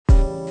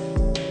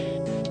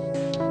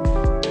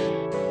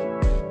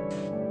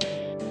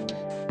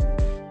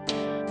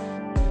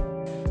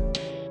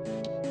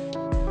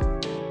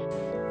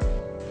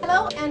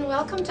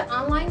welcome to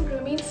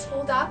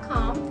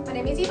onlinegroomingschool.com. My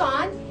name is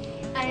Yvonne,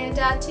 and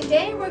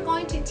today we're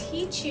going to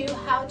teach you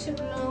how to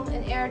groom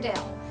an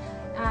Airedale.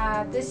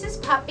 This is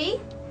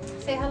Puppy.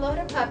 Say hello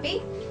to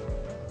Puppy.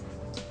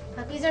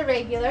 Puppy's a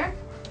regular,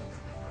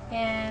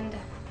 and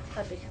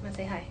Puppy, come and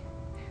say hi.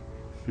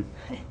 You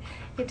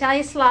can tell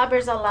he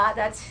slobbers a lot.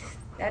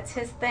 That's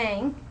his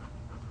thing.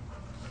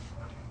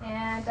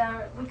 And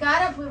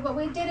what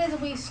we did is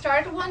we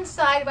started one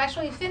side. We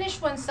actually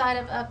finished one side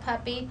of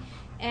Puppy,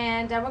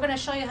 and we're going to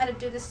show you how to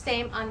do the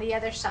same on the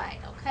other side.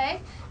 Okay?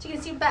 So you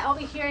can see back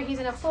over here, he's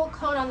in a full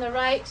coat on the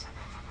right,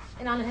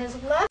 and on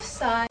his left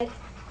side,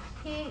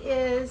 he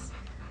is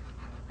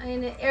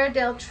in an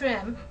Airedale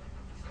trim.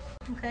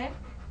 Okay?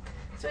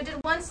 So we did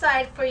one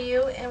side for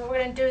you, and what we're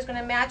going to do is going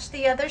to match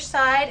the other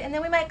side, and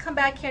then we might come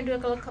back here and do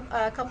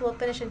a couple of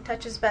finishing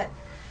touches, but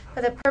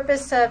for the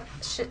purpose of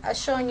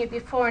showing you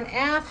before and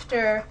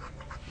after,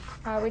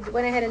 we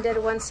went ahead and did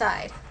one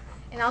side.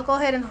 And I'll go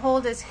ahead and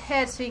hold his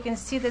head so you can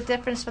see the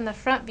difference from the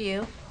front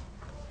view.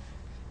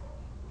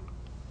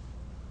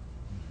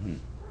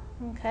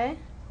 Okay.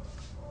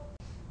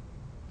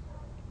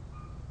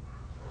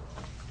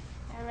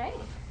 All right.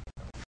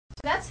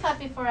 So that's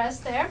happy for us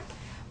there.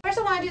 First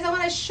I want to do is I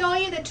want to show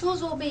you the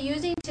tools we'll be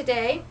using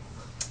today.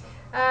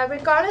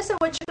 Regardless of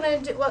what you're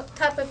going to do, what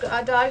type of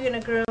dog you're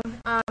going to groom,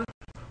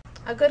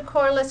 a good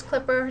cordless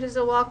clipper. This is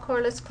a wall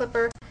cordless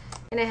clipper,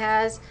 and it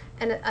has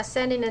an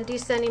ascending and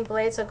descending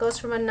blade, so it goes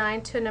from a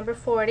 9 to a number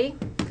 40.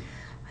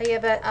 You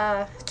have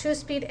a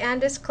 2-speed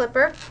Andis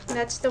clipper, and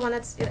that's the one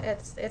that's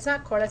it's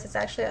not cordless. It's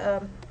actually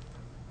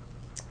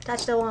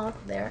attached to the wall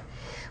there.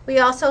 We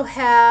also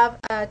have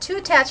 2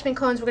 attachment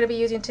cones we're going to be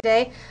using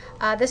today.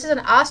 This is an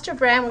Oster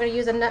brand. We're going to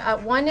use a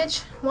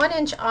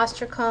 1-inch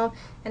Oster comb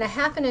and a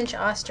 1/2 inch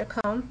Oster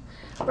comb.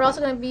 We're also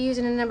going to be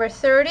using a number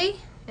 30,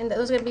 and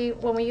those are going to be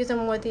when we use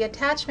them with the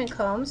attachment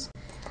combs.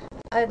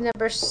 A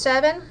number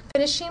 7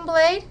 finishing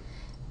blade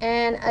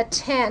and a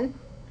 10.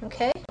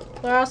 Okay.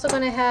 We're also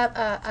going to have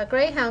a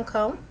greyhound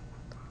comb,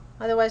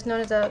 otherwise known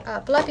as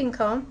a bluffing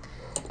comb.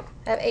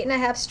 I have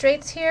 8.5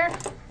 straights here,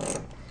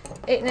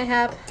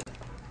 8.5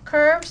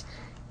 curves,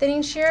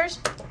 thinning shears,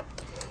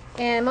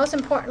 and most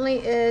importantly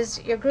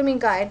is your grooming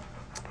guide.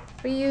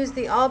 We use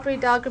the All Breed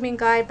Dog Grooming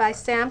Guide by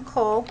Sam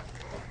Cole.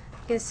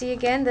 You can see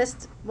again,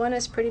 this one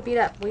is pretty beat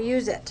up. We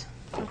use it.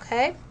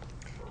 Okay,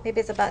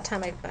 maybe it's about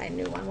time I buy a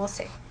new one. We'll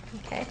see.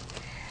 Okay,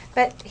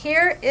 but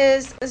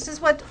this is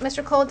what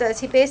Mr. Cole does.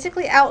 He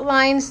basically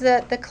outlines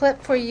the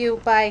clip for you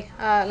by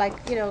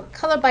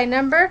color by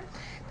number,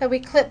 but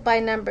we clip by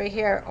number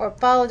here, or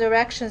follow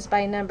directions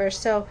by number.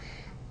 So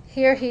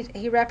here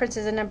he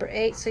references a number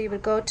 8, so you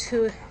would go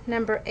to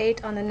number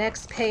 8 on the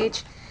next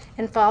page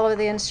and follow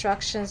the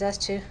instructions as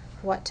to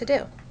what to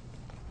do.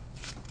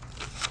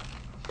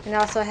 It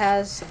also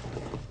has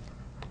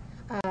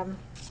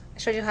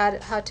showed you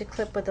how to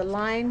clip with the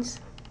lines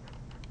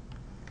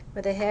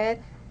with the head,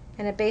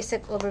 and a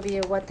basic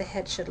overview of what the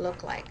head should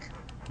look like.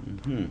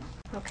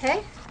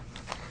 Okay,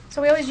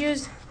 so we always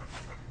use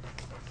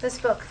this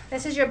book.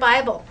 This is your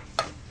Bible.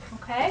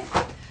 Okay,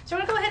 so we're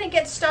going to go ahead and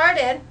get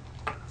started.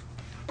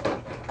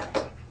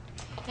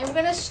 And we're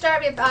going to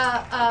start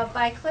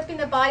by clipping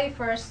the body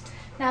first.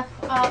 Now,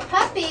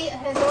 Puppy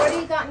has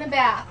already gotten a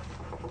bath,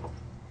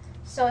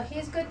 so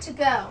he's good to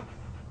go.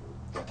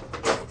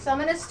 So I'm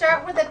going to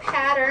start with the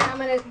pattern. I'm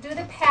going to do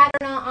the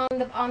pattern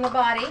on the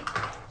body.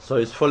 So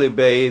he's fully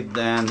bathed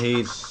and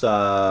he's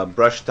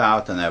brushed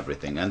out and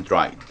everything and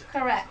dried.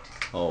 Correct.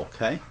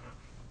 Okay.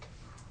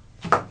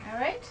 All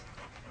right.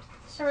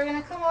 So we're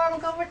going to come over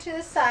and go over to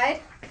the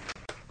side.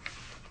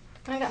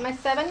 I got my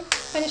 7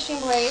 finishing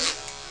blades.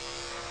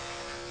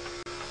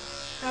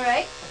 All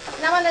right.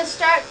 And I'm going to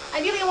start.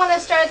 Ideally, I want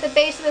to start at the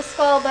base of the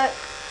skull, but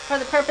for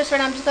the purpose right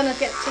now, I'm just going to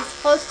get as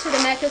close to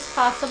the neck as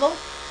possible.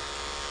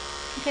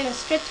 Okay, and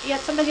stretch. Yeah,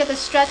 sometimes you have to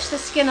stretch the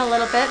skin a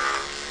little bit.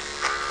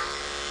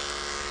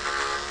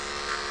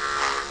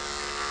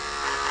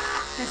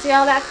 And see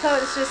all that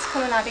coat is just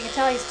coming off. You can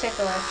tell he's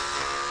ticklish.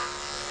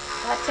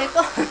 That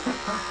tickle?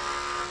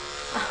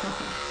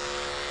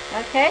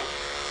 Okay.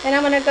 Then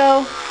I'm going to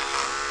go.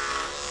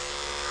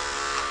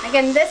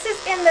 Again, this is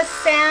in the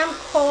Sam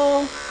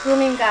Cole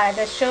Grooming Guide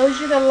that shows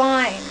you the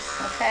lines.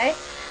 Okay.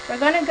 We're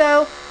going to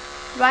go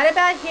right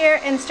about here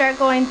and start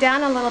going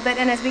down a little bit,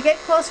 and as we get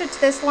closer to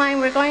this line,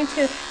 we're going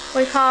to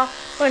we're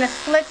going to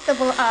flick the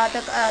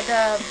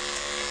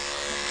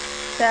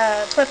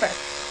clipper.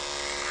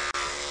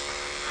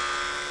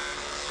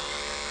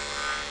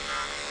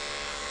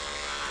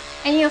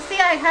 And you'll see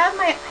I have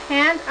my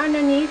hand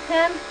underneath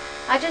him.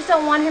 I just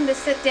don't want him to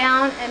sit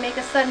down and make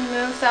a sudden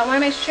move, so I want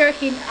to make sure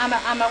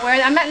I'm aware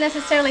that I'm not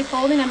necessarily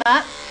holding him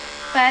up,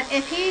 but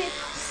if he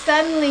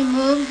suddenly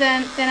moves,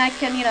 then I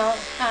can,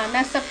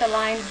 mess up the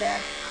lines there.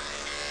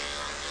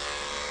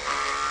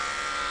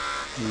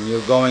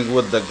 You're going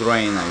with the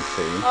grain, I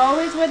see.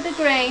 Always with the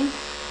grain.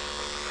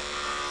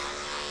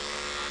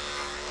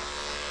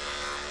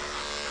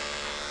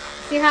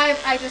 See how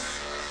I just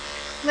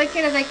flick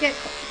it as I get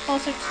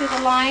closer to the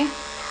line?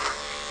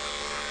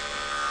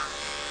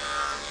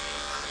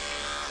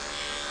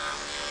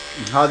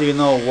 How do you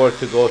know where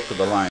to go to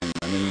the line?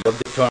 I mean, what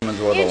determines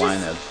where the line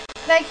is?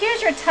 Like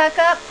here's your tuck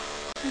up.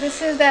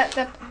 This is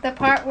the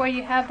part where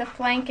you have the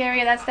flank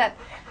area. That's that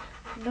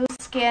loose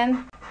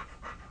skin.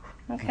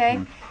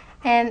 Okay,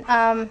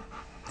 and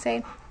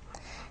see,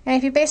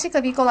 and if you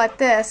go like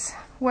this,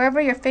 wherever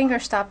your finger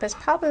stop is,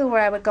 probably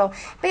where I would go.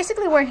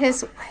 Basically, where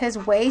his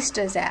waist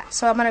is at.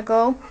 So I'm gonna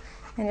go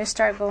and just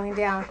start going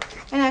down.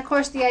 And of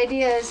course, the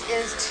idea is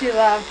to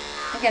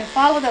again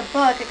follow the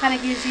book. It kind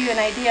of gives you an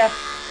idea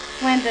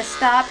when to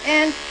stop,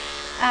 and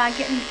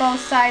getting both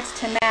sides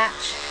to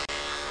match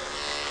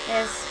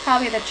is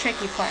probably the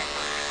tricky part.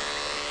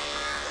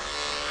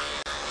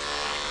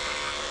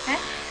 Okay,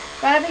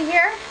 right over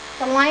here,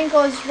 the line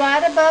goes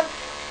right above.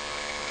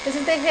 This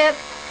is the hip.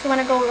 So I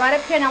want to go right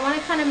up here, and I want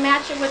to kind of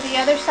match it with the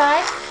other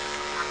side.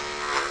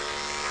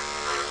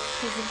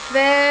 It's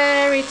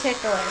very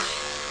ticklish.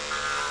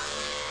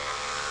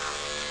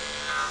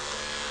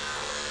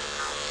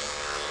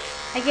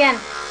 Again,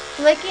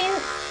 flicking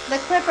the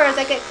clipper as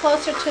I get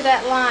closer to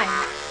that line.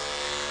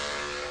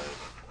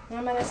 And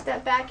I'm going to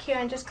step back here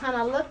and just kind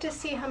of look to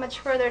see how much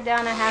further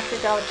down I have to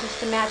go just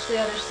to match the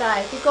other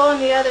side. If you go on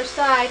the other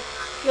side,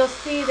 you'll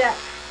see that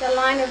the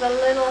line is a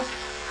little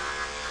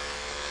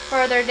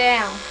further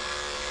down.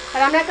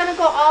 But I'm not going to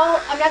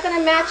I'm not going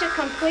to match it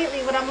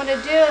completely. What I'm going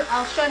to do,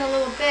 I'll show you in a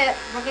little bit,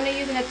 we're going to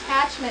use an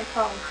attachment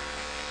comb.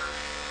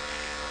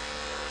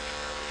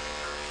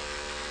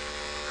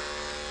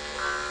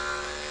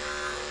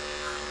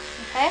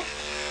 Okay,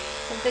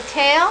 so the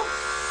tail,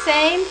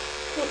 same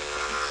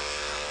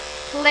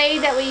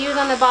blade that we use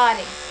on the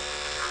body.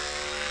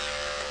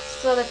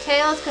 So the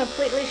tail is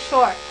completely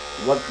short.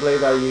 What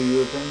blade are you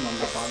using on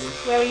the body?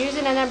 We're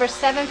using a number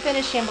 7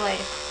 finishing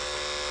blade.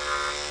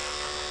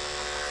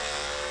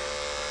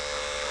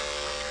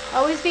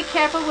 Always be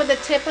careful with the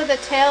tip of the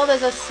tail.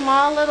 There's a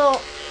small little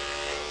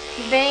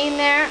vein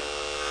there.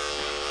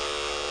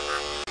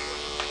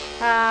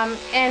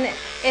 And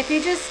if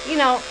you just,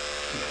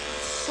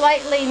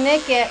 slightly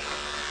nick it,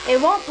 it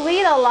won't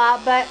bleed a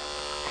lot, but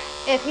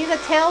if he's a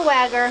tail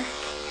wagger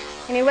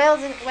and he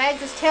wags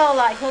his tail a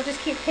lot, he'll just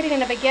keep hitting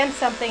it up against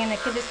something and it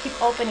can just keep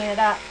opening it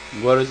up.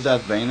 Where is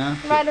that vein at?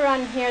 Right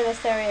around here,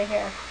 this area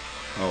here.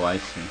 Oh, I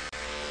see.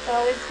 So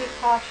always be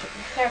cautious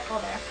and careful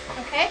there.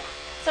 Okay?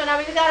 So now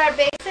we've got our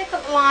basic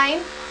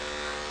line.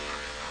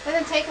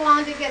 Doesn't take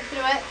long to get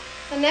through it.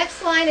 The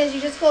next line is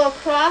you just go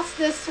across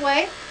this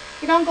way.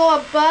 You don't go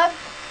above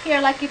here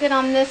like you did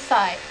on this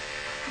side.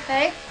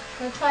 Okay? I'm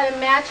going to try to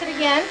match it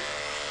again.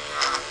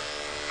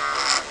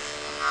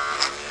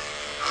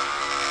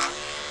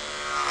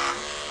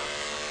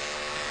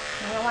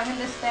 I don't want him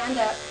to stand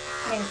up.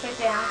 Again, sit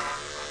down.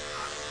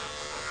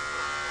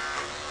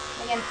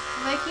 Again,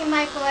 flicking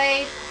my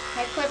blade,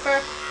 my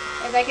clipper,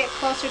 as I get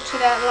closer to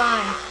that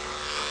line.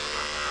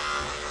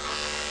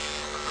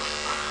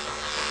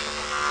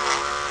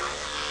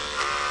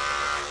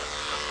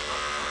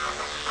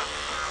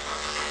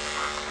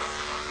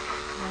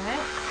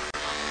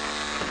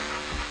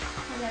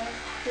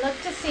 Look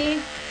to see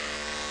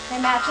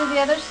it matches the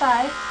other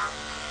side.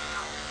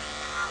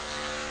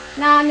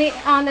 Now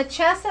on the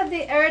chest of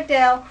the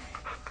Airedale,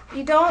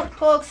 you don't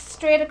go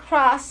straight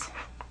across.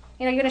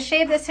 You're going to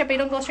shave this here, but you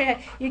don't go straight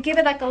ahead. You give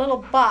it like a little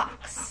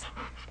box.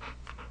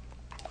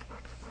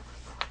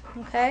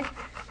 Okay?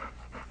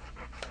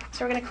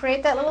 So we're going to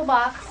create that little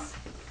box.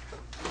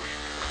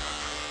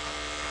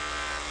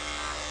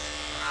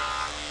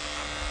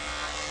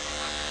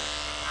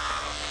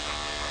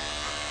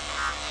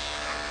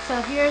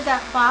 So here's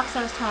that box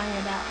I was telling you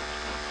about.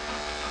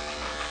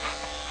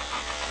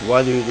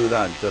 Why do you do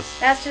that?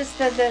 That's just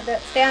the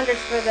standards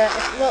for the.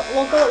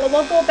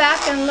 We'll go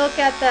back and look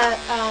at the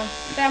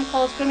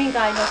Airedale Grooming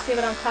guide. You'll see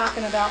what I'm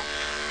talking about.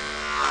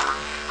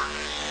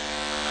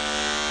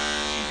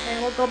 Okay,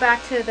 we'll go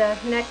back to the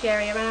neck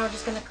area. Right now we're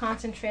just going to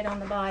concentrate on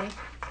the body.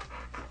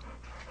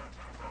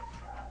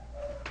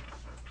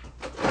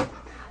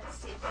 Let's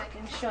see if I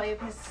can show you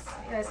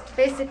because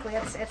basically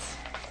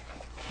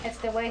it's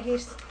the way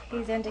he's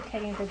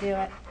indicating to do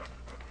it.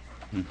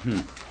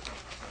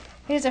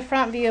 Here's a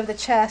front view of the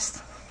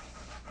chest.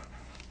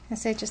 And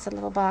say just a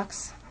little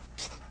box.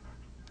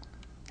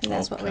 And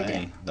that's what we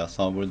do. That's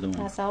all we're doing.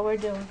 That's all we're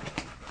doing.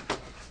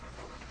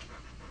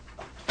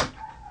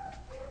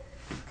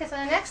 Okay, so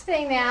the next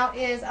thing now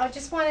is I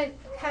just want to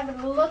have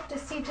a look to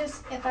see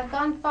just if I've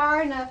gone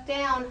far enough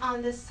down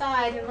on this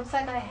side. It looks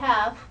like I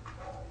have.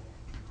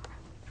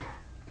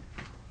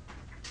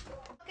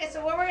 Okay,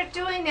 so what we're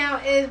doing now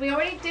is we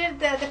already did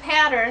the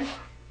pattern.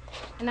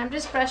 And I'm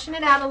just brushing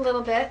it out a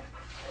little bit.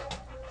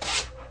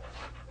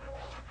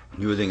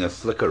 Using a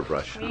slicker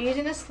brush. We're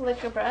using a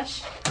slicker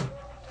brush.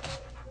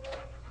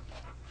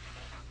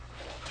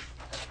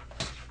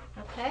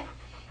 Okay.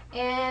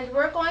 And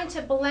we're going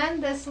to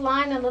blend this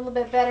line a little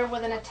bit better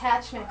with an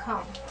attachment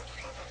comb.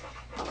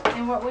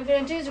 And what we're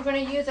going to do is we're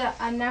going to use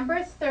a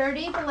number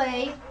 30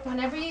 blade.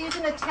 Whenever you use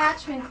an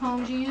attachment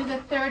comb, you use a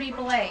 30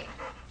 blade.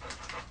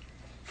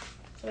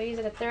 So we use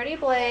a 30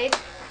 blade.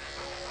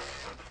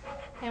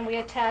 And we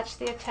attach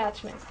the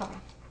attachment comb.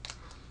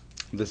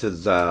 This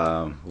is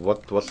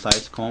what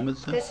size comb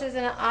is this? This is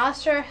an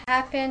Oster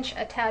half-inch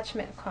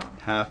attachment comb.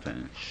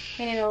 Half-inch.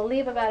 And it'll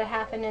leave about a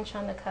half an inch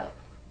on the coat.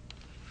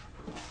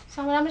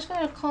 So I'm just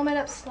going to comb it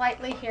up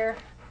slightly here.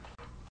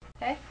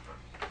 Okay?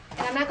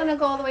 And I'm not going to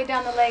go all the way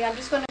down the leg. I'm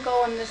just going to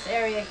go in this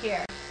area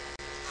here.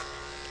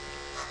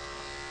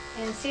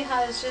 And see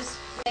how it's just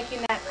making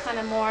that kind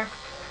of more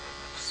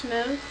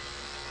smooth?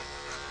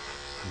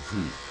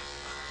 Mm-hmm.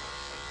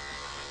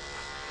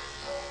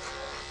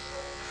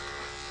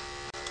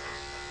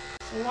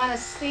 We want a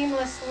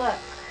seamless look.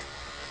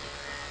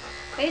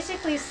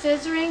 Basically,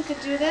 scissoring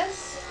could do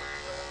this,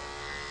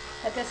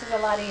 but this is a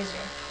lot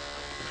easier.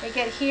 We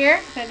get here,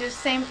 and do the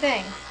same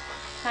thing.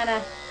 Kind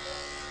of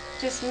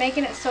just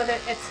making it so that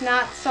it's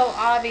not so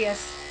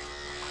obvious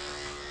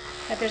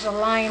that there's a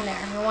line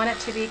there. We want it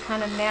to be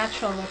kind of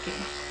natural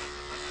looking.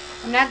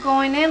 I'm not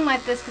going in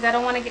like this because I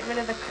don't want to get rid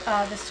of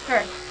the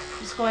skirt. I'm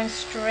just going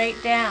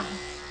straight down.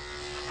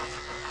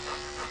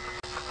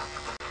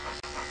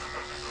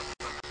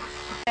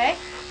 Okay,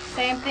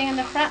 same thing in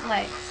the front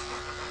legs.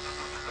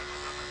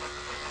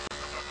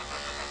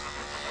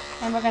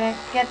 And we're going to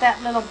get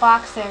that little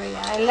box area.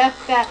 I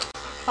left that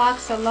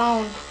box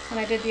alone when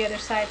I did the other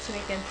side so we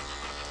can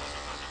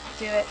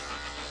do it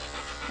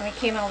when we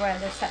came over on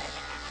this side.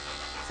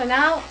 So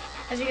now,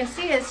 as you can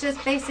see, it's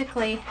just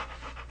basically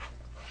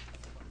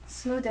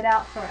smoothed it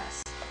out for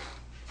us.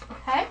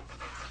 Okay?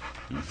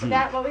 So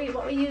that what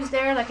we use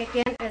there, like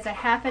again, is a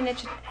half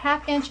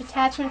inch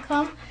attachment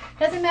comb.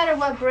 Doesn't matter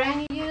what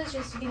brand you use.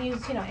 Just you can use,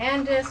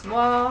 Andis,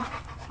 Wall,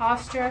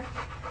 Oster.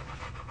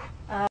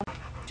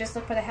 Just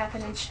look for the half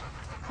an inch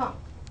comb.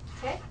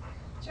 Okay.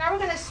 So now we're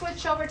going to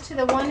switch over to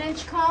the 1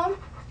 inch comb.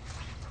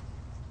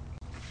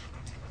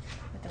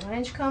 Put the 1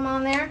 inch comb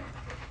on there.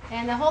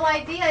 And the whole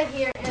idea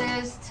here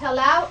is to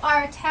allow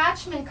our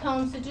attachment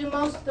combs to do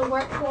most of the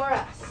work for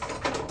us.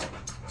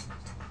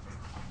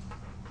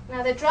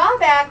 Now the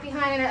drawback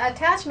behind an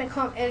attachment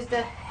comb is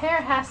the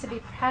hair has to be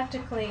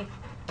practically,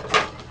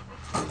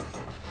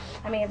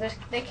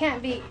 there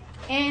can't be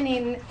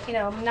any,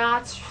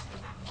 knots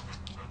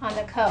on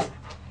the coat.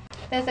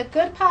 There's a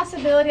good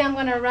possibility I'm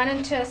going to run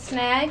into a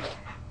snag.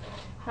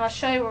 I'll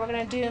show you what we're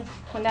going to do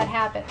when that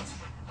happens.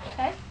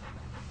 Okay?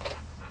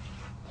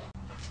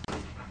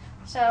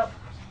 So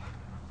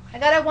I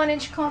got a 1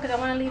 inch comb because I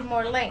want to leave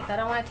more length. I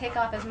don't want to take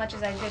off as much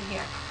as I did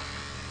here.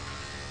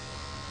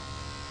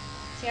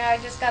 See how I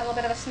just got a little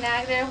bit of a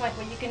snag there? What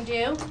you can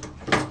do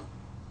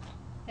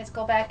is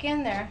go back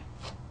in there,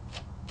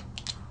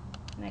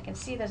 and I can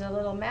see there's a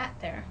little mat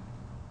there.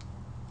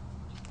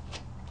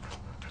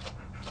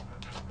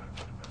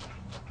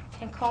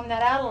 And comb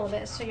that out a little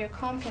bit so your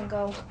comb can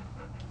go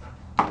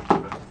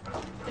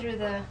through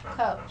the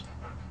coat.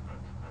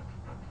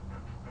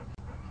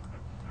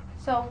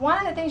 So one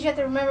of the things you have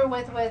to remember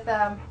with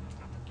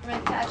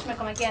attachment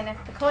comb, again,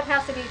 the coat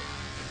has to be,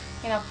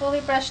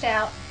 fully brushed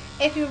out.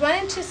 If you run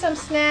into some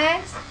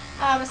snags,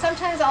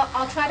 sometimes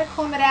I'll try to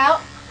comb it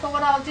out, but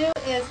what I'll do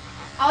is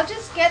I'll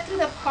just get through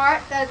the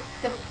part that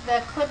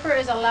the clipper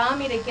is allowing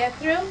me to get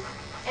through,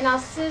 and I'll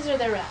scissor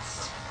the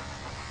rest.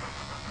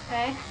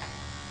 Okay?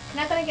 I'm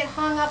not going to get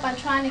hung up on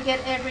trying to get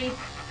every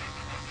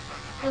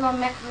little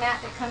mat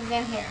that comes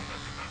in here.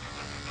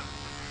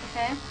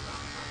 Okay?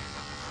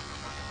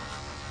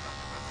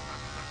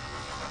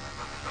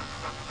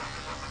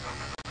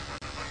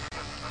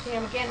 See,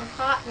 I'm getting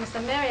caught in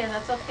some area.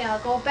 That's okay. I'll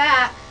go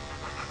back.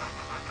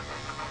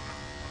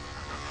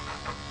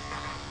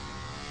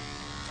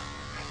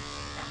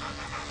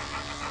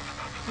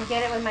 And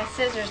get it with my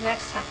scissors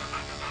next time.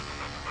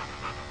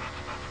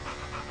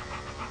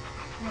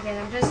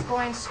 Again, I'm just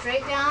going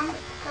straight down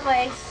the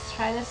lace. Let's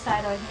try this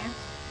side over here.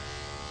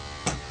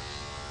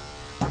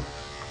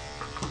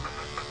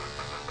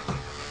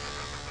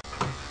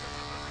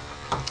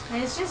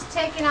 And it's just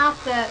taking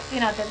off the,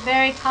 the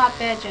very top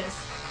edges.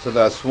 So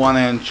that's 1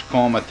 inch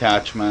comb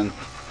attachment.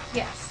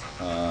 Yes.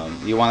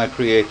 You want to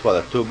create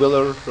what, a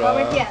tubular?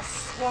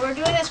 Yes. What we're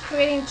doing is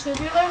creating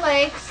tubular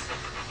legs.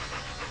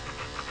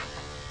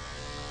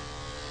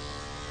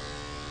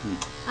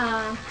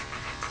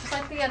 Just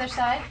like the other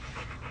side.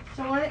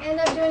 So what I end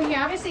up doing here,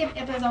 obviously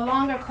if there's a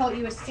longer coat,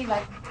 you would see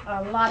like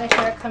a lot of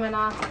hair coming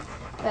off.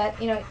 But,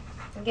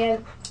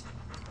 again,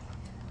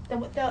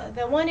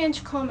 the 1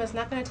 inch comb is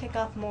not going to take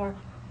off more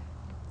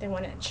than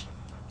 1 inch.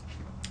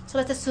 So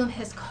let's assume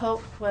his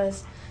coat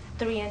was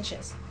 3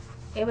 inches.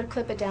 It would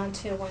clip it down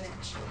to 1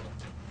 inch.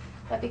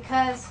 But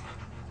because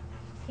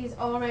he's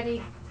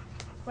already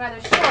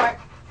rather short,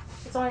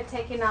 it's only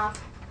taking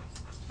off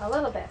a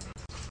little bit.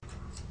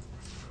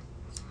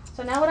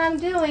 So now what I'm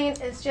doing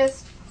is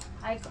just,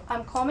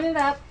 I'm combing it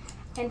up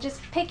and just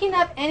picking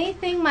up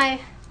anything my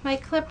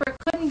clipper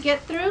couldn't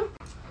get through,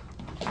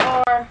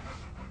 or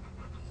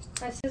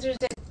my scissors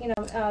didn't,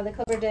 the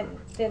clipper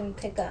didn't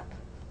pick up.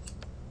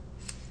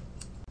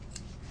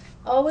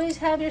 Always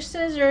have your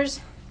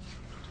scissors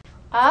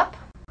up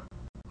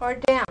or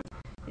down.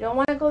 You don't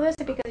want to go this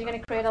way because you're going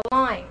to create a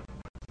line.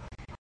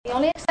 The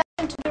only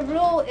exception to the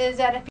rule is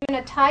that if you're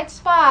in a tight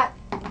spot,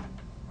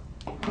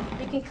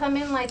 you can come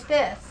in like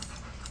this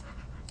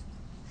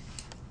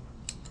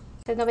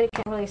so nobody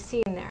can really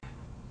see in there.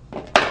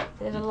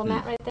 There's a little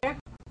mat right there.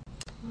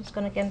 I'm just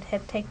going to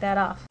take that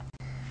off.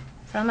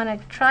 So I'm going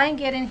to try and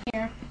get in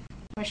here. I'm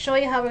going to show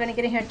you how we're going to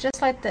get in here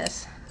just like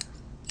this.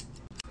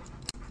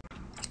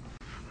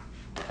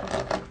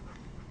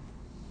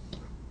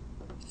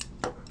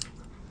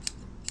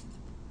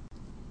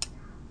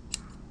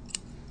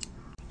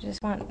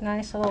 Just want a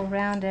nice little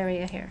round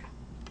area here.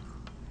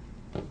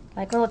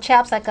 Like little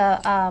chaps, like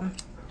a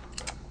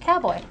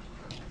cowboy.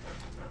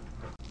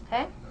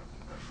 Okay?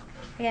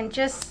 Again,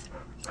 just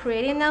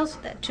creating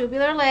that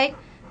tubular leg.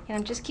 And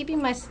I'm just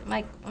keeping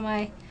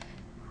my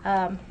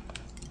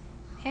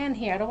hand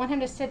here. I don't want him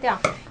to sit down.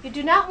 You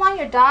do not want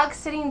your dog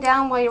sitting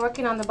down while you're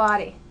working on the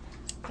body.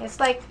 It's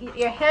like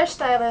your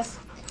hairstylist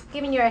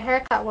giving you a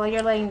haircut while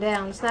you're laying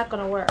down. It's not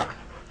going to work.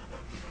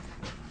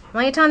 The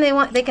only time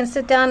they can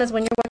sit down is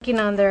when you're working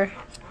on their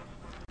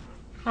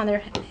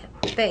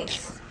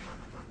face.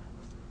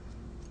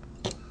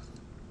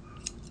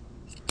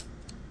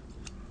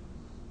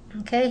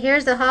 Okay,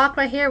 here's the hawk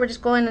right here. We're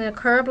just going in a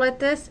curve like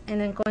this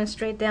and then going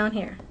straight down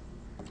here.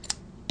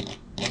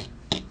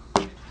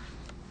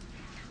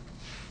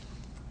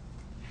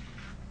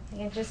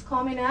 And just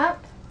combing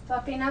up,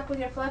 fluffing up with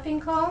your fluffing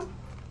comb.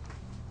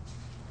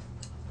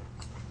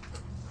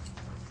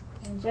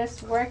 And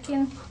just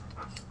working.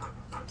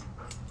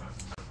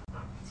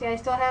 See, I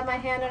still have my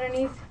hand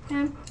underneath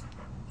him.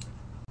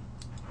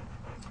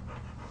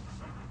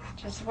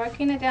 Just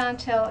working it down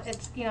until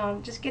it's,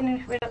 just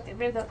getting rid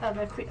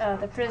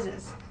of the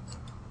frizzes.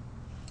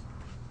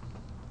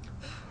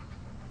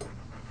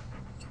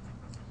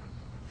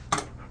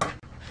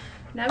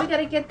 Now we got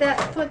to get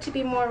that foot to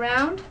be more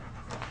round.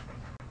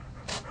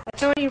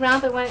 It's already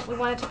round, but we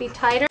want it to be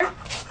tighter.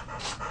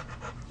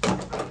 So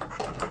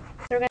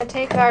we're going to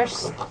take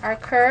our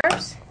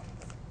curves.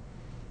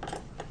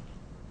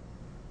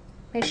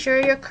 Make sure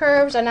your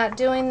curves are not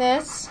doing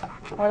this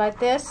or like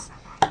this.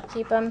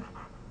 Keep them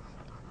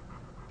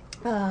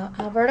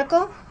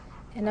vertical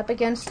and up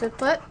against the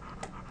foot,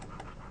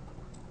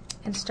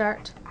 and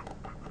start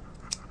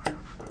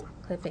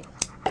clipping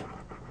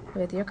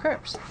with your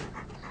curves.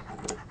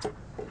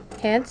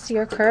 Hence,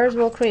 your curves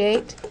will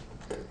create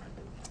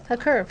a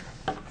curve.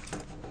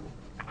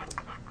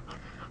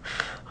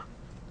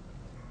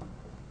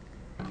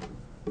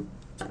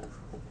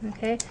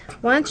 Okay.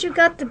 Once you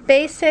got the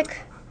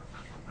basic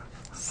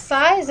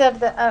size of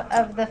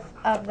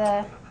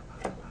the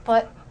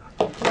foot,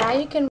 now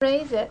you can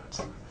raise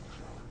it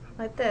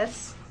like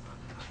this.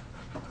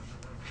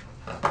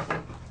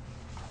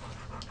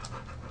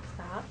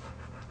 Stop.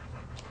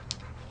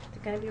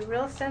 They're going to be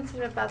real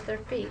sensitive about their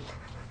feet.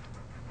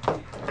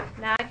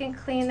 Now I can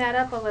clean that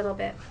up a little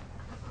bit.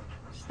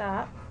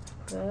 Stop.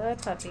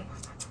 Good puppy.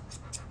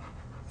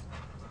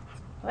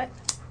 What?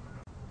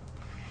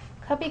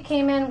 Puppy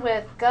came in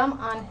with gum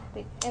on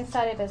the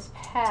inside of his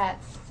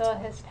pads, so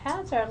his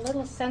pads are a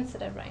little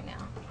sensitive right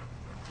now.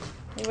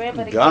 We were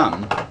able to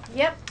gum?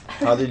 Yep.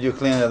 How did you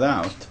clean it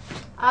out?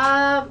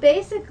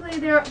 Basically,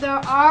 there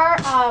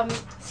are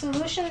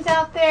solutions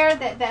out there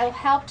that will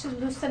help to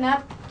loosen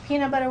up.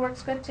 Peanut butter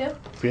works good too.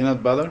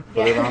 Peanut butter?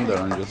 Put it on there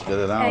and just get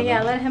it out.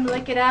 Yeah, let him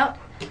lick it out.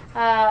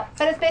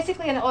 But it's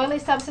basically an oily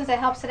substance that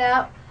helps it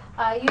out.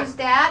 I use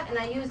that, and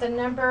I use the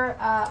number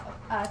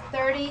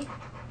 30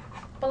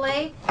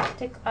 blade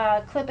to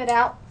clip it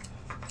out.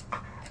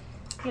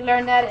 You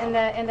learn that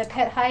in the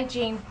pet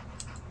hygiene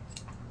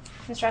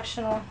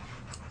instructional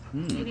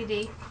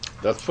DVD.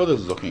 That foot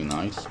is looking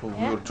nice.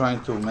 Yeah. We were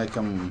trying to make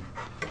him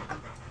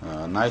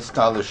nice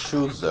stylish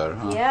shoes there,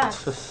 huh? Yeah.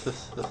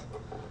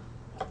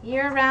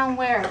 Year-round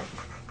wear.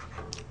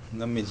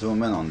 Let me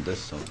zoom in on this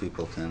so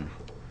people can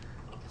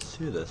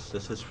see this.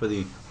 This is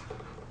pretty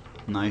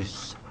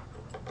nice.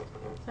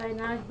 Sorry,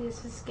 now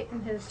he's just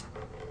getting his...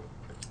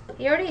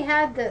 He already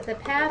had the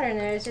pattern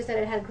there, it's just that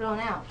it had grown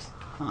out.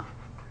 Huh.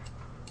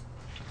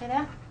 See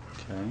that?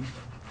 Okay.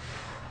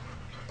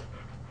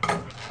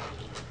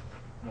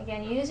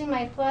 Again, using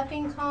my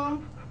fluffing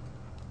comb.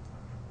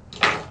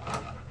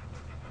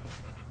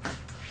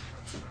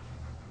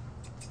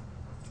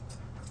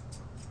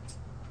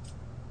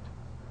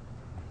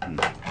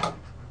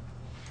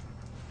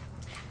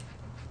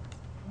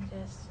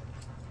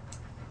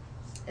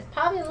 It's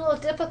probably a little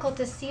difficult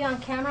to see on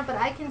camera, but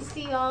I can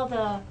see all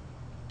the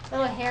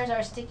little hairs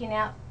are sticking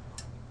out.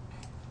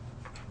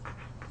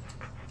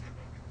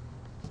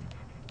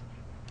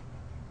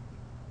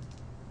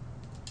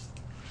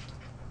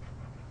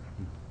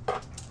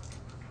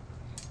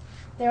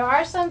 There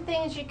are some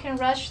things you can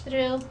rush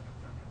through,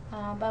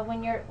 but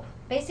when you're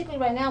basically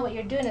right now what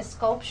you're doing is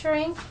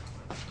sculpturing.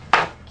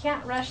 You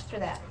can't rush through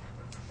that.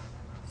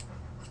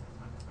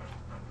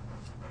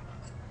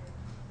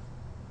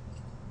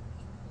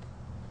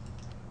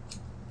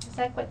 It's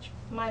like what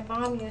my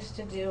mom used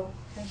to do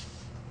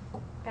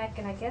back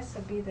in, I guess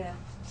it'd be the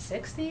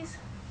 60s.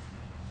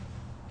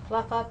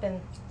 Fluff up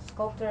and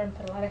sculpture and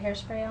put a lot of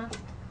hairspray on.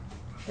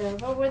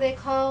 What were they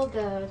called?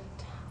 The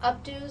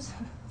updos?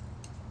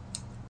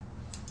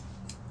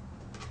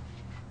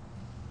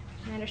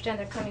 I understand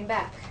they're coming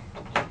back.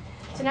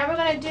 So now we're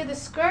going to do the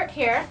skirt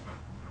here.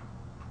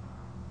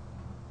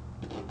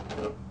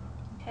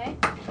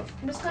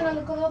 I'm just going to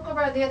look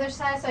over the other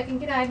side so I can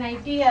get an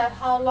idea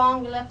how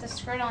long we left the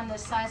skirt on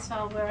this side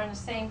so we're on the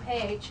same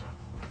page.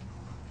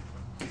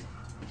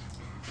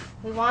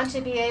 We want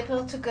to be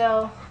able to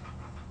go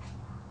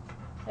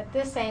at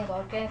this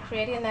angle, again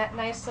creating that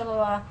nice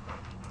little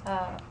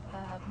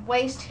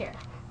waist here.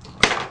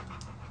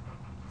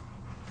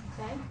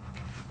 Okay?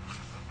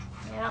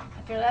 Yeah,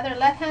 if you're either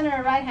left-handed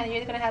or right-handed,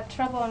 you're going to have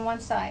trouble on one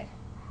side.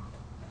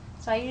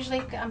 So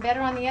I'm better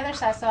on the other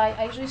side, so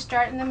I usually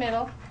start in the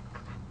middle.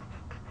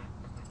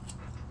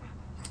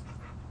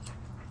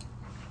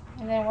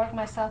 And then work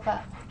myself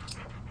up.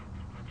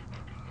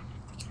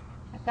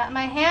 I've got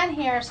my hand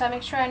here, so I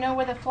make sure I know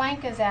where the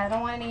flank is at. I don't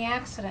want any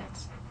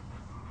accidents.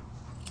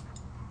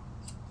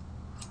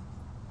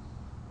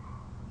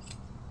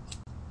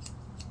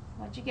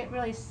 Why'd you get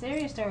really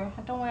serious there?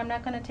 Don't worry, I'm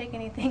not going to take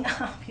anything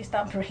off if you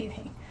stop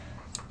breathing.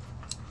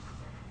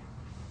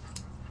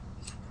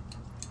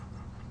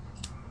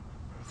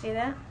 See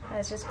that?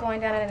 It's just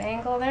going down at an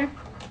angle there.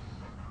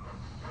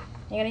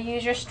 You're going to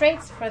use your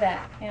straights for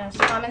that. You know, it's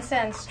common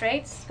sense.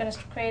 Straights. It's going to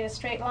create a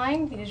straight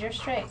line. Use your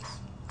straights.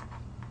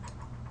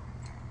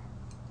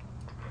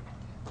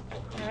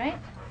 All right?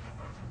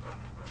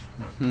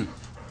 I'm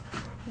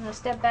going to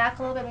step back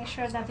a little bit, make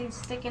sure nothing's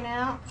sticking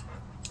out.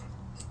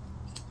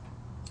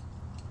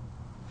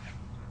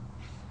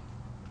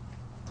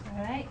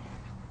 All right.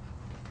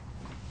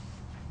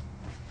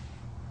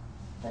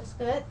 That's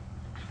good.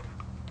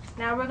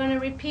 Now we're going to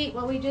repeat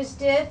what we just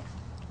did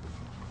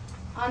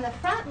on the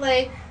front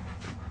leg.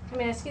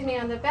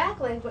 On the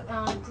back leg, but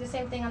do the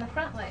same thing on the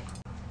front leg.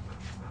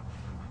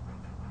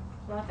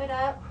 Fluff it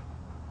up.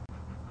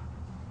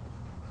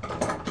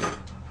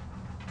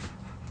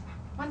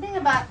 One thing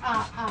about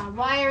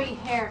wiry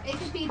hair, it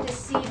can be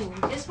deceiving.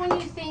 Just when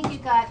you think you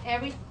got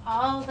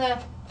all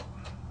the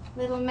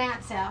little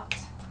mats out,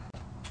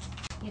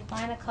 you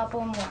find a couple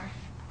more.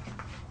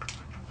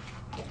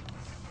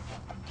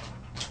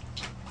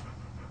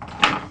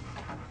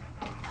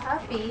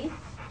 Puppy.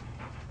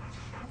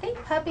 I think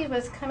Puppy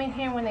was coming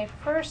here when they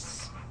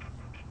first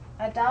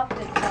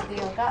adopted Puppy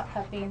or got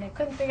Puppy, and they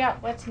couldn't figure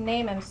out what to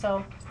name him,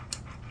 so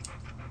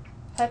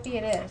Puppy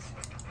it is.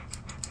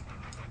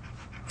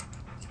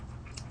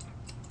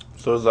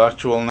 So his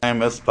actual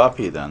name is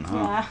Puppy then, huh?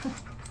 Yeah.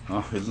 Oh,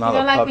 he's not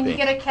like puppy. When you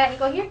get a cat, you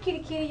go, here kitty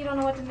kitty, you don't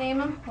know what to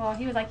name him? Well,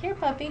 he was like, here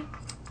Puppy.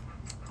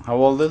 How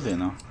old is he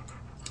now?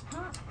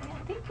 I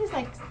think he's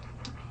like,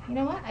 you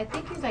know what? I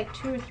think he's like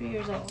 2 or 3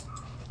 years old.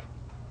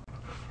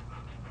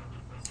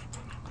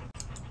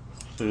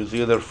 So he's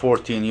either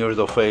 14 years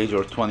of age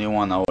or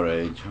 21 our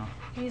age. Huh?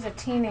 He's a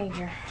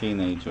teenager.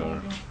 Teenager.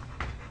 Alright.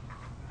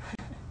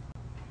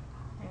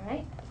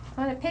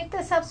 I'm going to pick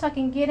this up so I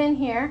can get in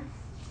here.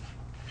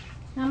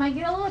 Now I might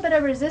get a little bit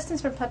of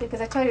resistance for Puppy because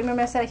I told you,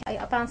 remember I said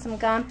I found some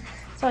gum.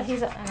 So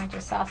and I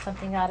just saw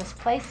something out of his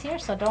place here,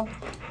 so don't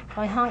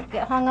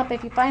get hung up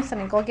if you find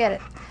something. Go get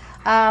it.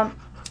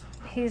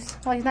 He's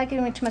not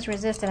giving me too much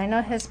resistance. I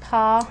know his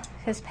pad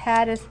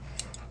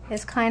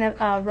is kind of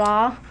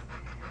raw,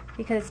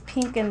 because it's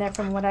pink in there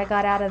from what I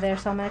got out of there.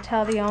 So I'm going to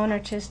tell the owner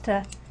just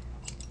to,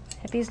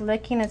 if he's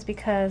licking, it's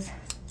because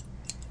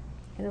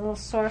he's a little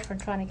sore from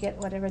trying to get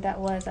whatever that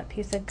was, that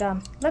piece of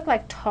gum. It looked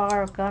like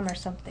tar or gum or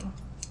something.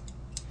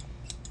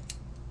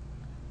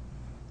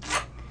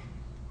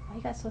 Why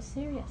you got so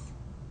serious?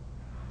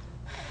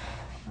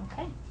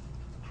 Okay.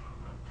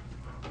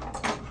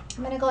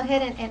 I'm going to go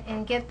ahead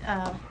and get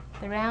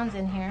the rounds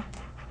in here.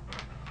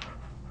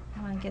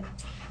 I want to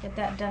get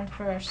that done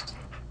first.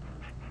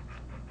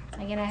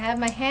 Again, I have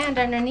my hand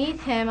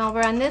underneath him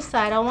over on this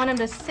side. I want him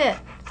to sit.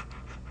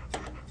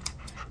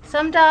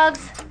 Some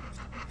dogs,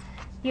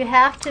 you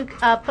have to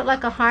put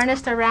like a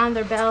harness around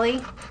their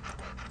belly.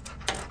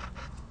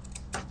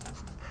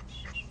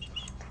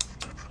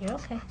 You're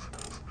okay.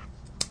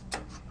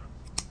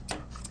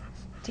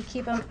 To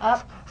keep them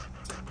up.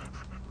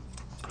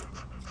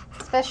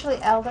 Especially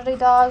elderly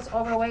dogs,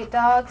 overweight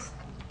dogs.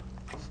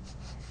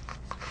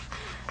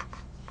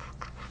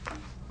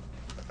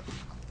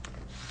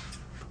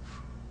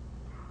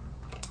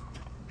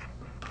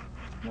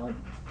 No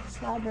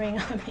slobbering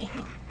on me.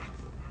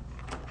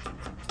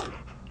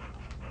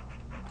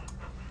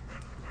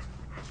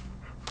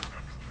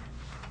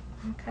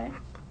 Okay,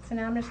 so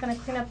now I'm just going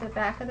to clean up the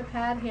back of the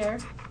pad here.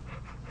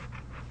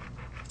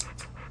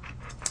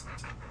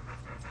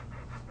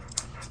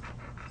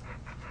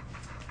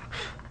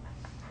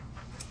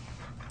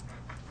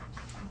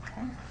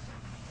 Okay.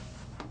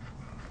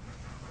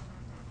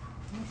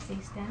 Let me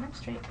see, stand up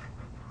straight.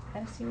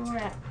 Gotta see where we're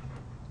at.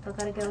 Still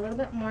gotta get a little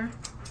bit more.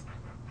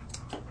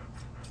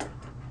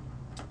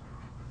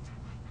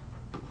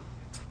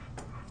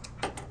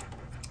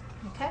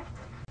 Okay,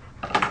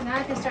 so now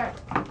I can start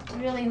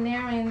really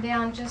narrowing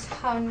down just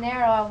how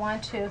narrow I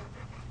want to.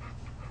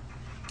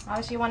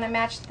 Obviously you want to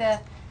match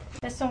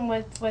this one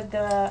with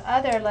the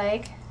other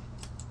leg.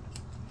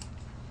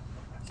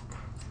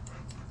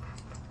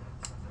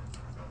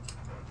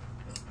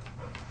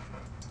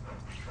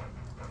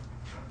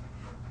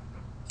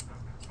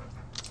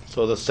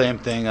 So the same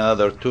thing,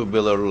 another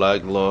tubular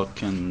leg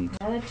look and...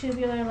 Another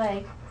tubular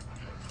leg.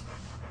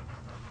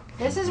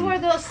 This is where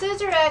those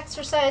scissor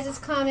exercises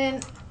come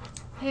in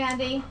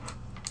handy.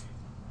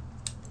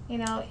 You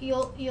know,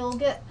 you'll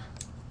get,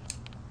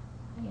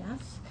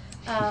 yes.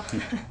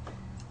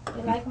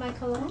 You like my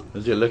cologne?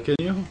 Is he licking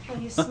you? Oh,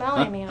 he's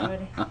smelling me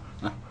already. I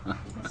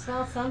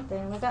smell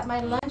something. I got my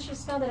lunch. You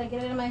smell? Did I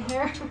get it in my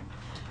hair?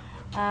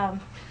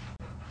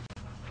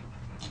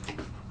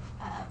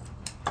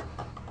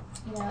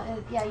 You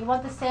know, yeah. You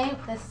want the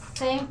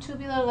same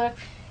tubular look,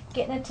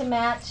 getting it to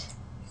match.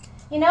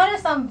 You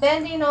notice I'm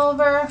bending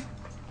over.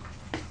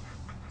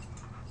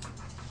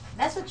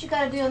 That's what you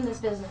got to do in this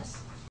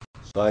business.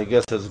 So I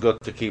guess it's good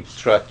to keep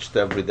stretched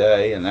every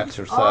day and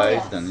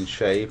exercised and in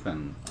shape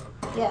and.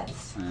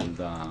 Yes. And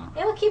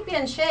it'll keep you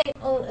in shape.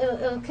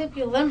 It'll keep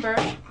you limber.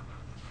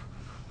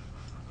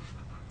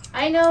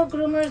 I know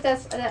groomers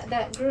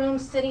that groom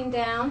sitting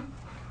down.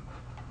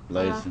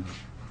 Lazy.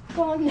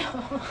 Oh no,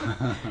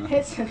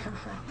 it's not.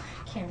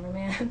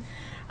 Cameraman.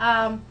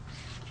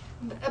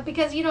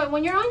 Because you know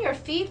when you're on your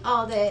feet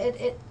all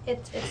day,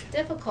 it's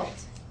difficult.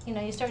 You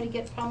know you start to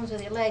get problems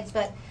with your legs.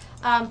 But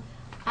I'm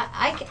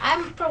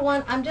for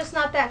one, I'm just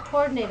not that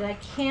coordinated. I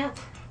can't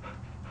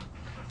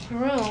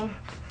groom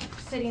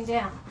sitting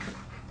down.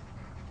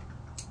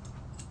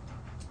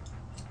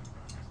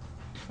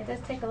 It does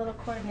take a little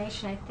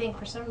coordination, I think,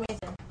 for some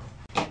reason.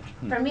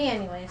 For me,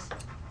 anyways.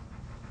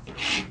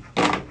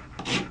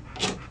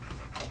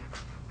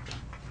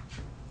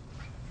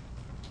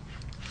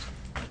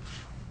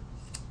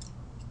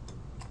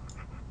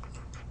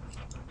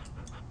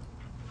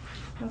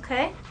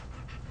 Okay.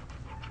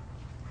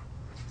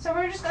 So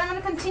I'm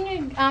going to continue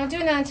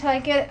doing that until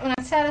when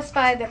I'm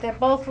satisfied that they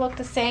both look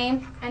the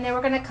same, and then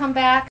we're going to come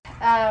back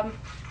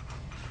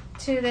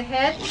to the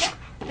head,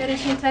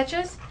 finishing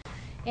touches,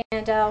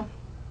 and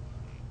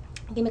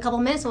give me a couple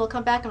minutes, and we'll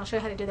come back and I'll show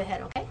you how to do the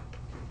head. Okay?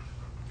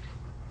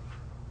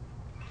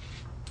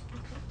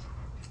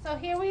 So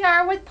here we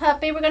are with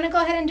Puppy. We're going to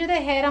go ahead and do the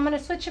head. I'm going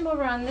to switch him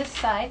over on this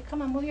side.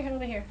 Come on, move your head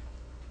over here.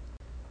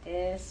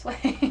 This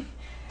way.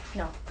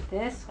 No,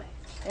 this way.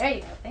 There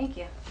you go. Thank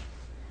you.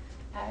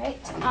 All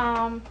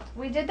right.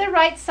 We did the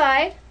right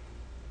side.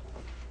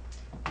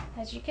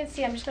 As you can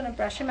see, I'm just going to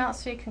brush him out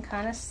so you can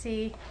kind of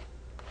see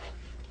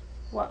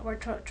what we're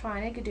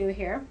trying to do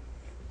here.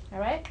 All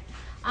right.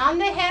 On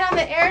the head on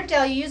the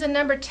Airedale, you use a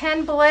number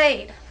 10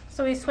 blade.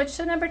 So we switch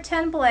to number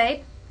 10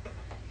 blade,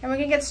 and we're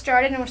going to get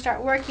started and we'll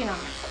start working on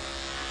it.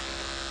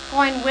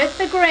 Going with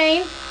the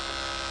grain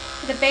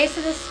to the base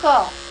of the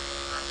skull.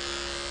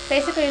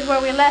 Basically is where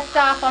we left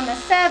off on the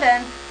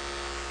 7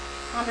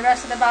 on the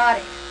rest of the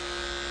body.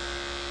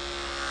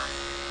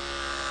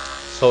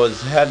 So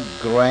his head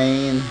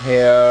grain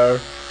hair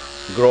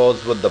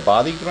grows with the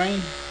body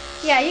grain?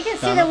 Yeah, you can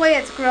see the way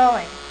it's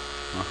growing.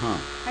 Uh-huh.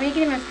 I mean, you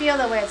can even feel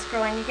the way it's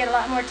growing. You get a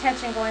lot more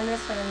tension going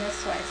this way than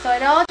this way. So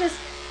it all just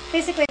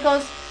basically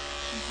goes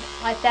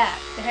like that.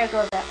 The hair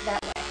goes that way.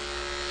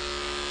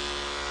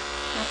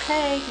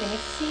 Okay, let me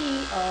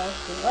see. Oh,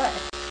 good.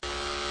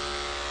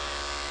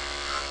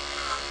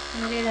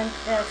 Maybe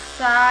the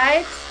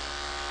sides.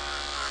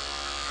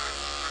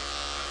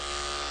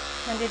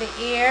 Under the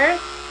ear.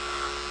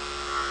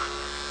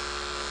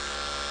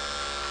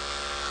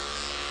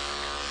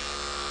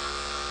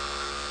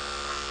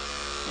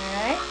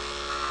 Alright.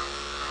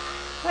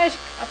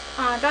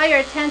 I'm going to draw your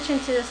attention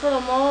to this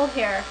little mole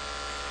here.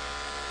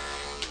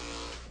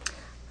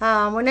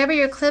 Whenever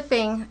you're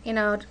clipping, you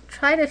know,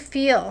 try to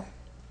feel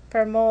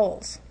for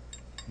moles.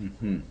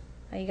 Mm-hmm.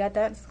 You got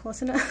that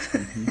close enough?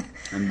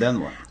 Mm-hmm. And then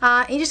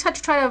what? You just have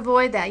to try to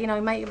avoid that. You know,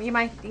 you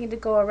might need to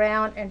go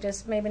around and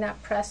just maybe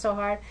not press so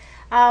hard.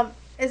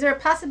 Is there a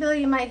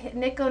possibility you might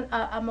nick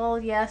a mole?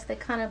 Yes, they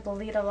kind of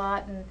bleed a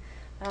lot and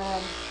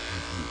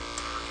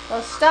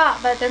they'll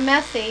stop, but they're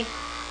messy.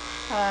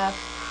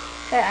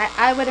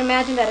 I would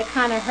imagine that it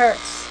kind of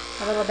hurts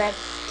a little bit.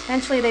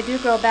 Eventually they do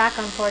grow back,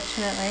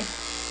 unfortunately.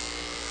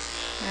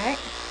 Alright,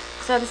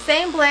 so the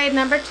same blade,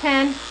 number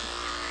 10.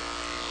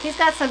 He's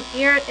got some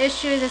ear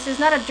issues. This is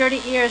not a dirty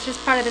ear, it's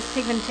just part of his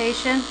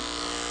pigmentation.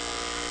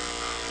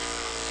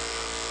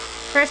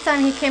 First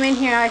time he came in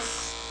here, I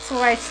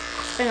swore I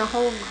spent a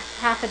whole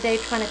half a day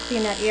trying to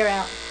clean that ear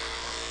out.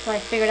 So I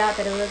figured out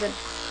that it wasn't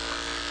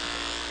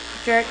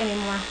dirt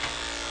anymore.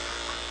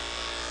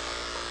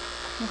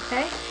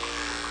 Okay.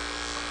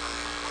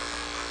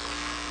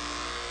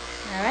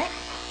 Alright.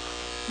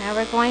 Now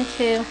we're going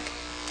to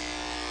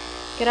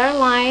get our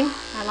line.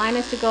 Our line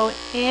is to go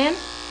in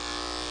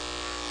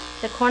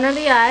the corner of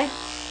the eye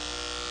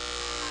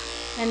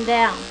and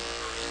down.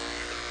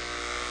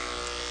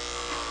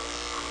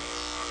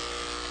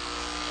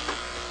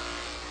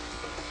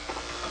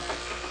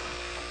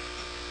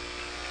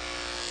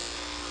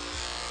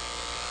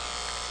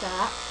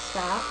 Stop,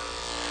 stop.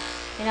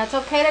 You know, it's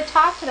okay to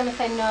talk to them and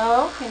say,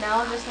 no, you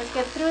know, just let's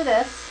get through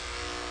this.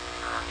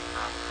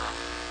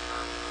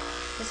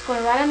 Just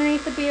going right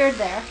underneath the beard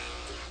there.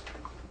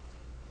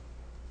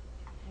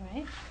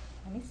 Alright,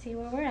 let me see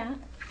where we're at.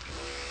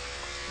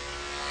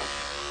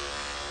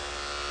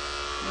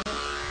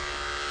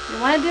 You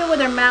want to do it with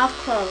their mouth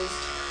closed.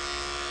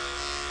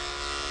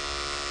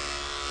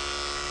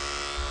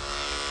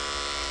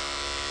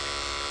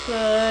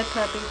 Good,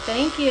 puppy.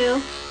 Thank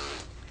you.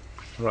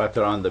 Right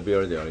around the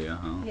beard area,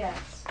 huh?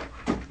 Yes.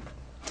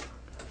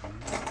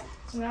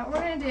 So now what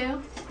we're going to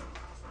do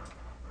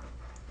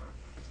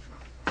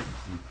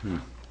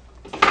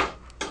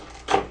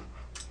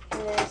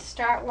is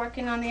start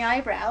working on the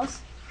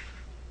eyebrows.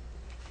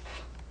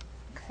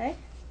 Okay.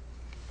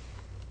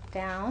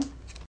 Down.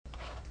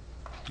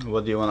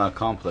 What do you want to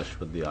accomplish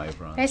with the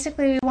eyebrows?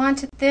 Basically, we want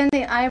to thin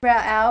the eyebrow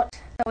out,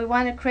 so we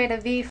want to create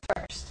a V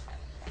first.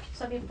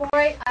 So before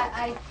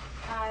I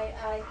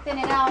thin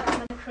it out, I'm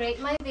going to create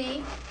my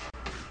V.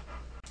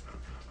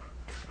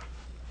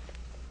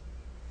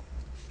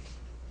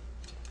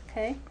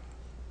 Okay.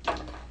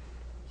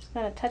 Just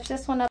going to touch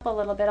this one up a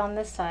little bit on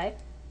this side.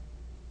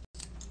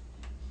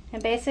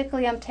 And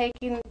basically, I'm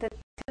taking the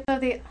tip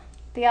of the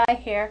eye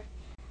here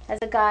as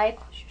a guide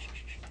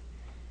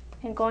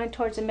and going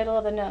towards the middle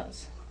of the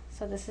nose.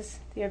 So this is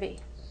your V.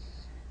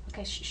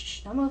 Okay, shh,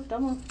 shh, don't move,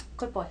 don't move.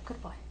 Good boy,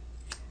 good boy.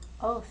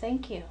 Oh,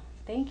 thank you,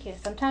 thank you.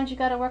 Sometimes you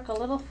got to work a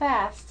little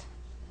fast.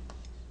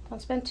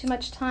 Don't spend too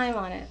much time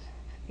on it.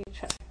 You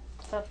try,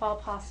 if all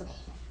possible.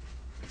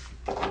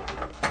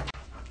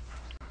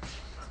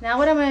 Now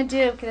what I'm going to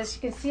do, because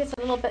you can see it's a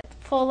little bit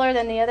fuller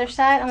than the other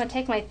side, I'm going to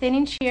take my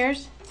thinning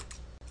shears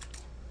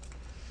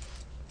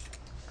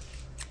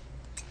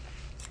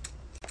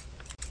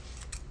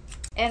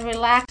and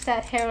relax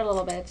that hair a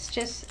little bit.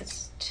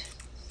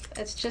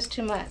 It's just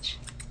too much.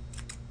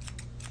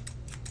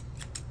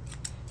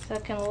 So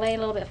it can lay a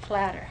little bit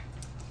flatter.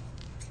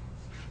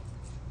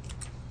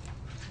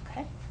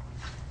 Okay.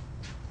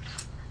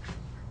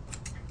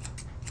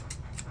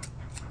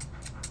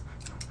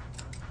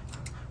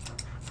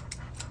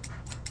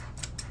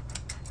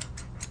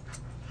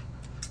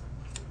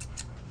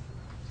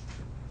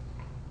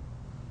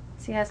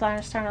 See how it's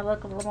starting to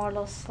look a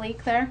little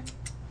sleek there?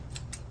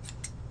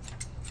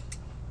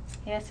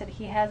 Yes,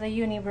 he has a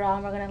unibrow,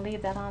 and we're going to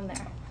leave that on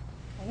there.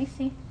 Let me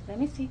see. Let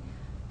me see.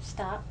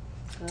 Stop.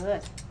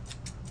 Good.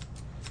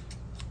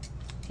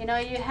 You know,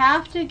 you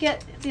have to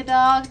get the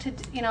dog to,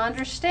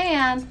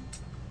 understand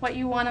what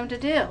you want him to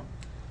do.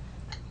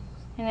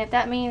 And if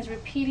that means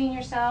repeating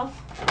yourself,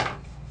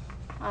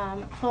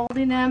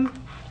 holding them,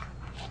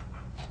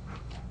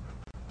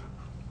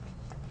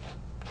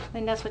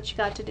 then that's what you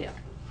got to do.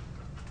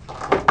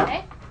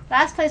 Okay?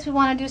 Last place we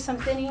want to do some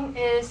thinning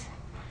is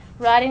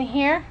right in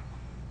here.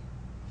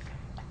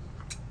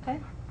 Okay?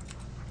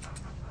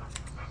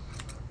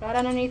 Right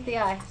underneath the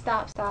eye.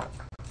 Stop, stop.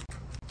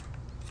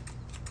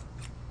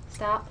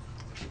 Stop,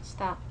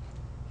 stop,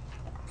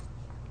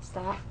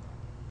 stop.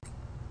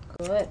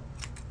 Good.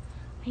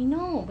 I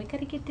know, we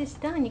gotta get this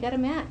done. You gotta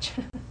match.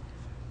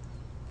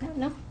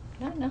 No.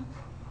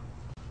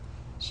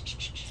 Shh, shh,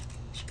 shh, shh,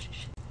 shh,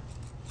 shh.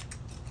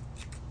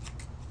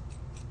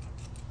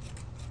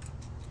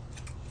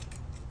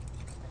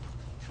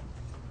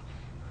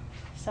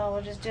 So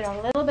we're just doing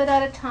a little bit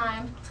at a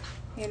time,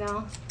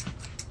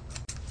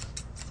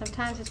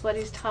 Sometimes it's what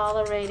he's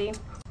tolerating.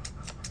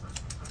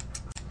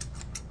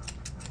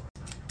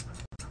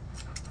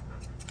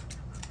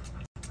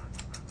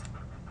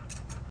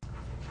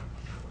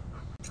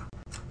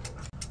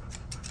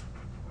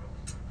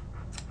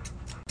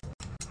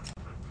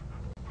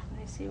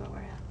 See where we're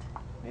at.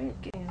 We're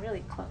getting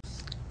really close.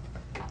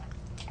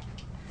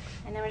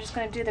 And then we're just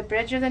going to do the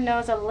bridge of the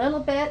nose a little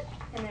bit,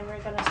 and then we're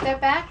going to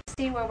step back,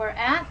 see where we're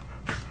at.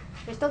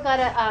 We still got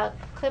to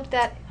clip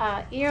that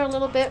ear a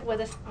little bit with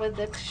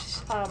the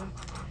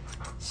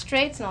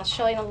straights, and I'll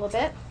show you in a little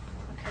bit.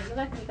 Okay, you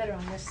like me better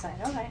on this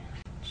side. Okay.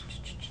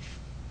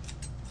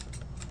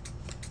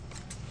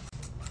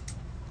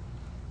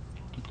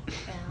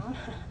 Down.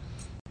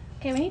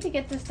 Okay, we need to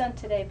get this done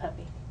today,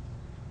 puppy.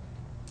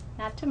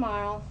 Not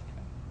tomorrow.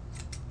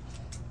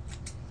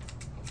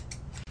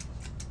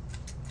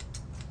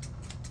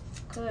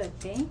 Good,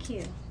 thank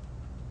you.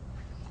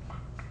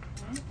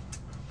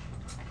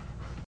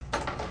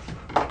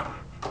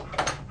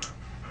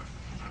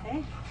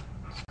 Okay,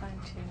 just going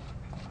to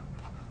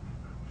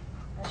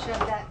show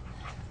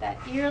that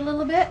ear a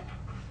little bit.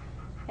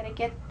 Gotta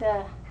get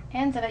the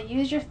ends of it.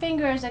 Use your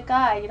finger as a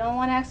guide. You don't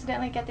want to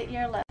accidentally get the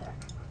ear leather.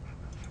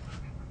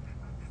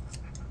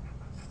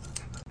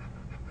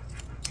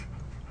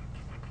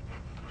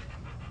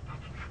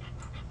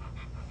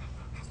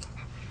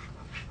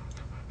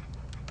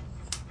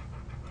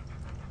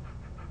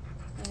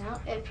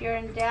 If you're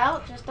in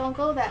doubt, just don't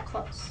go that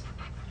close.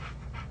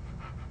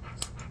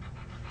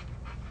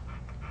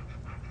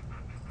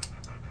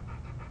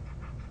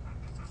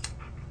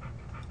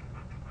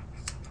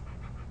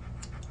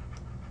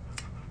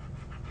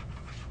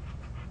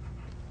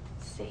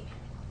 Let's see.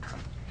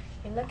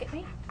 You look at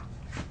me.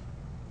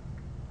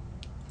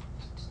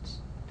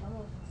 Don't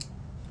move.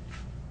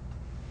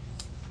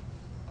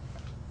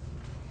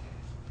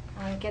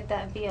 I'm going to get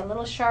that V a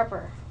little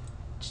sharper.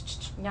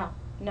 No.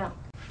 Down.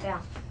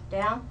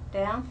 Down,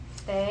 down,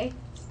 stay.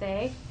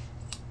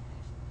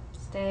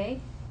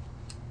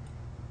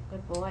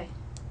 Good boy.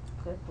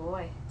 So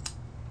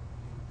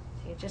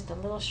you're just a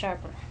little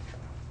sharper.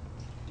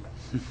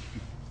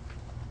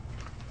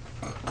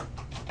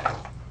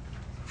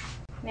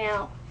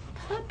 Now,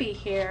 Puppy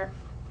here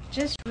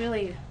just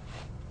really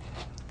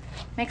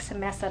makes a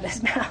mess of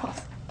his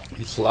mouth.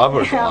 He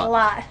slobbers A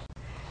lot.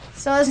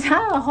 So there's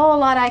not a whole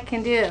lot I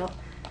can do.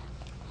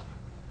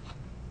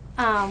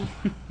 I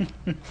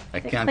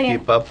can't clean.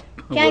 keep up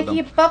Can't with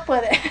him. keep up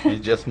with it. He's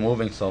just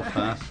moving so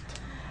fast.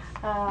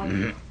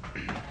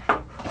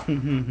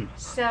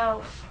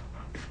 So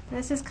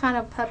this is kind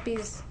of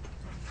Puppy's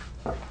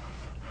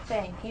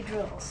thing. He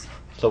drools.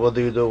 So what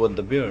do you do with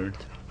the beard?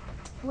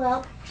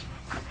 Well,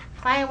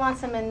 Client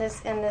wants him in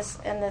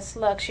this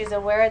look. She's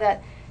aware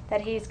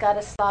that he's got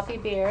a sloppy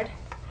beard.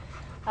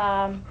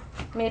 I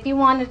mean, if he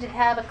wanted to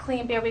have a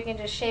clean beard, we can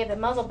just shave the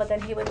muzzle, but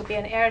then he wouldn't be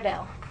an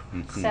Airedale.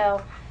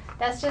 So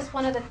that's just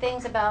one of the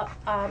things about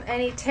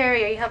any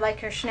terrier. You have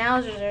like your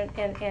Schnauzers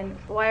and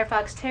Wire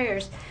Fox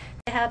Terriers.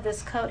 They have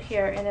this coat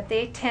here, and if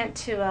they tend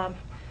to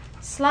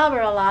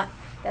slobber a lot,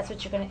 that's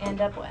what you're going to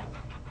end up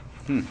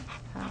with.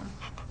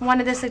 One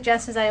of the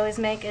suggestions I always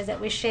make is that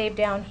we shave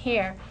down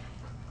here.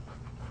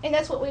 And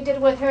that's what we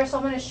did with her, so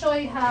I'm going to show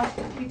you how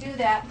we do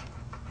that.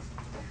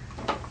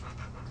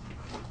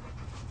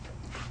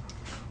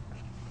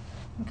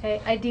 Okay,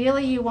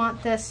 ideally you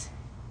want this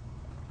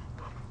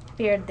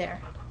beard there.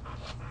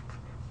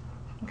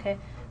 Okay,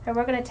 and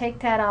we're going to take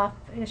that off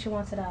because she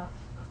wants it off.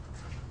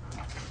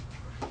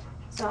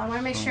 So I want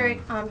to make sure,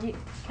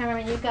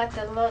 cameraman, you got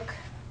the look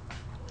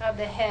of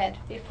the head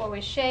before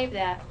we shave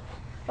that.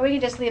 Or we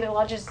can just leave it,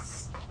 I'll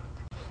just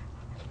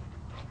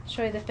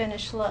show you the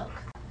finished look.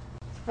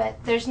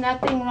 But there's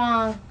nothing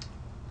wrong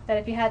that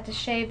if you had to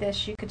shave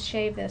this, you could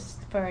shave this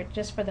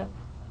just for the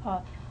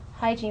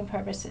hygiene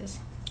purposes.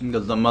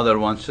 Because the mother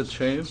wants it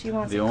shaved? She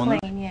wants the it owner?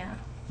 clean, yeah.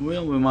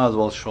 Well, we might as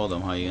well show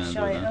them how you're going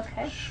to do that.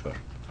 Okay. Sure.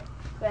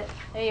 But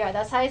there you are.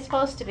 That's how it's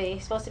supposed to be.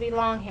 It's supposed to be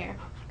long hair.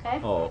 Okay?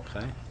 Oh,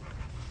 okay.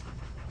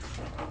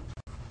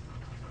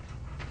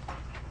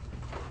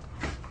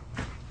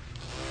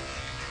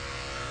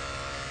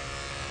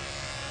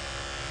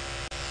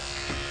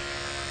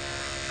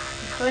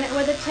 Doing it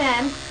with a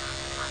 10.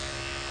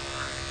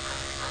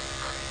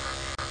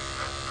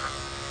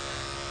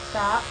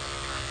 Stop.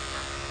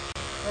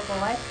 Good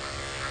boy.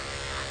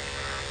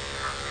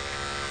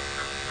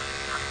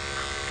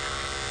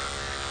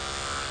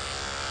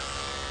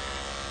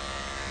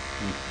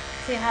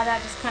 See how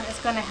that just kind of is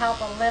going to help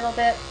a little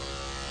bit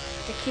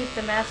to keep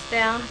the mess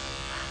down.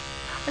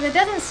 But it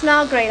doesn't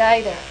smell great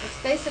either.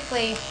 It's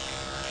basically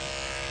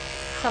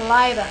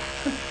saliva.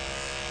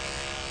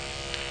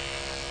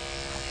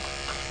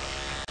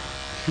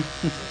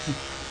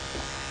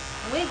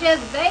 We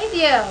just bathed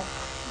you.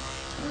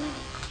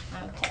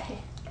 Okay.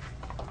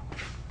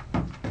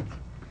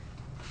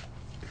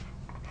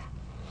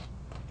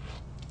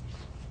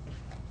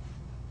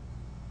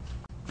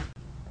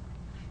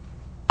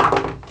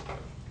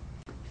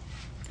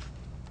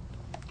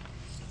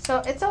 So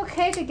it's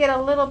okay to get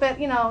a little bit,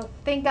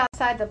 think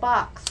outside the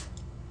box.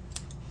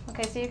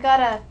 Okay, so you've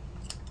got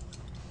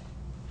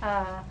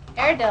a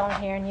Airedale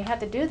in here and you have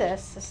to do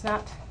this. It's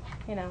not,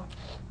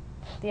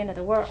 the end of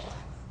the world.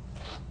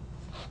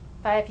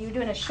 But if you're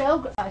doing a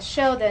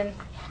show, then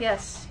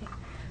yes,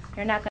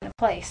 you're not going to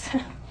place.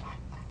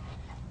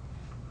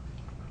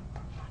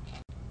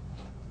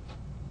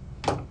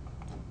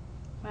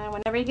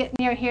 Whenever you get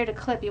near here to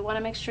clip, you want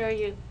to make sure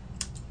you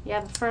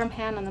have a firm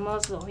hand on the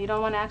muzzle. You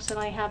don't want to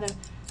accidentally have them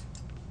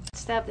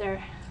stab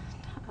their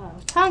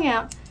tongue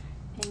out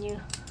and you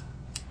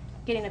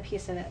getting a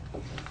piece of it.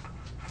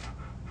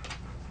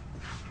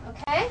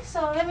 Okay,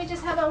 so let me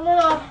just have a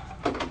little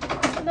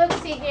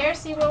look-see here,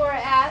 see where we're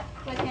at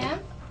with him.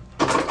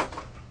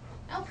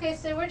 Okay,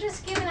 so we're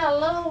just giving a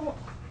little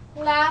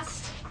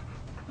last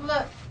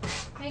look.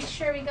 Make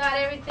sure we got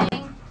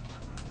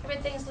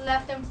everything's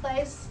left in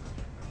place.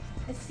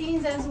 It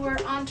seems as we're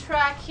on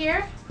track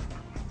here.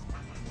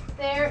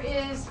 There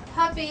is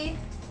Puppy,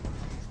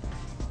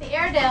 the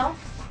Airedale.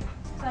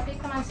 Puppy,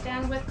 come on,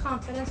 stand with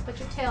confidence, put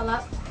your tail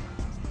up.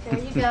 There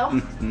you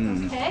go.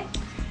 Okay.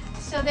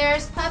 So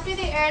there's Puppy,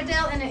 the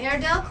Airedale, and an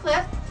Airedale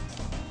clip.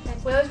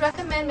 Like we always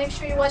recommend, make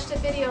sure you watch the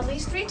video at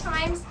least 3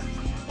 times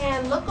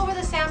and look over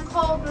the Sam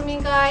Cole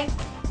grooming guide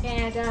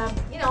and,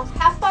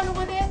 have fun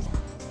with it.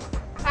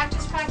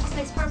 Practice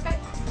makes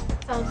perfect.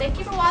 So thank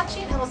you for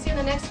watching and we'll see you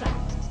in the next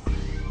one.